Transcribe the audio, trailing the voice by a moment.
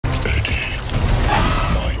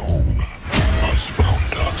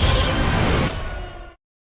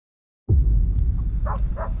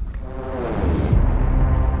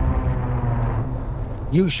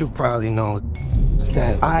You should probably know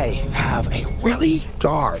that I have a really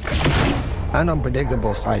dark and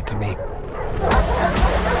unpredictable side to me.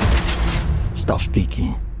 Stop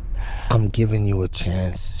speaking. I'm giving you a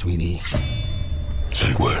chance, sweetie.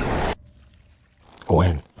 Say when.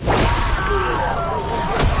 When?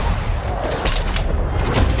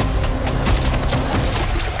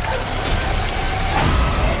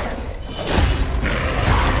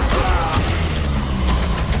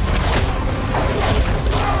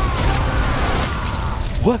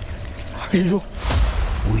 What are you?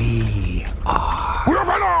 We are. We're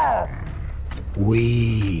Venom!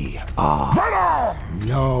 We are. Venom!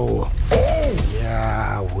 No. Oh!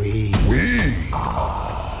 Yeah, we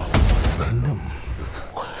are. Venom.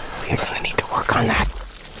 We're gonna need to work on that.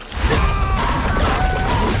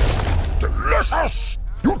 Delicious!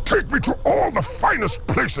 You take me to all the finest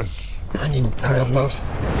places. I need a time out.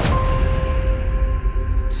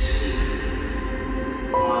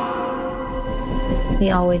 We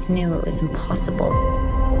always knew it was impossible.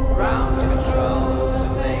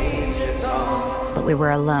 That we were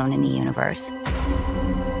alone in the universe.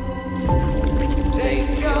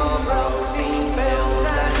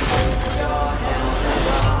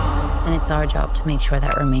 And it's our job to make sure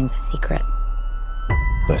that remains a secret.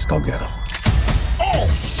 Let's go get him. Oh,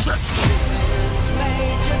 shit!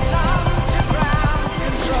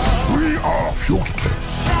 We are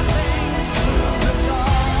fugitives.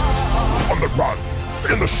 On the run.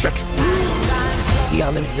 In the shit.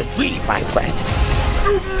 You're living the dream, my friend.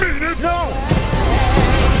 You mean it? No!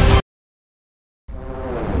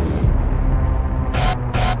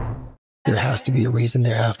 There has to be a reason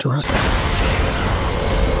they're after us.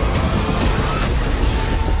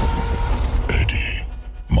 Eddie,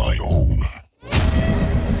 my own,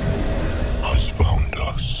 has found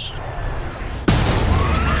us.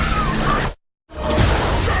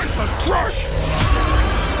 Jesus Christ!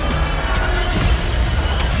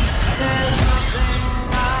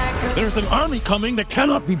 There's an army coming that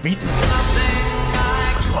cannot be beaten.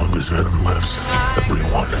 As long as Venom lives,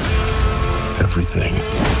 everyone, everything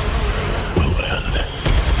will end.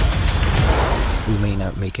 We may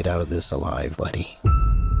not make it out of this alive, buddy.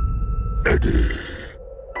 Eddie,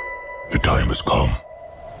 the time has come.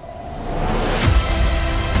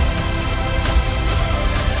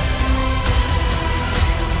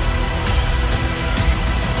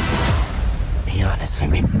 Be honest with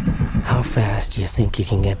me. How fast do you think you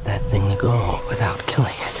can get that thing to go without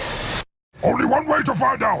killing it? Only one way to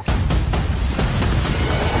find out.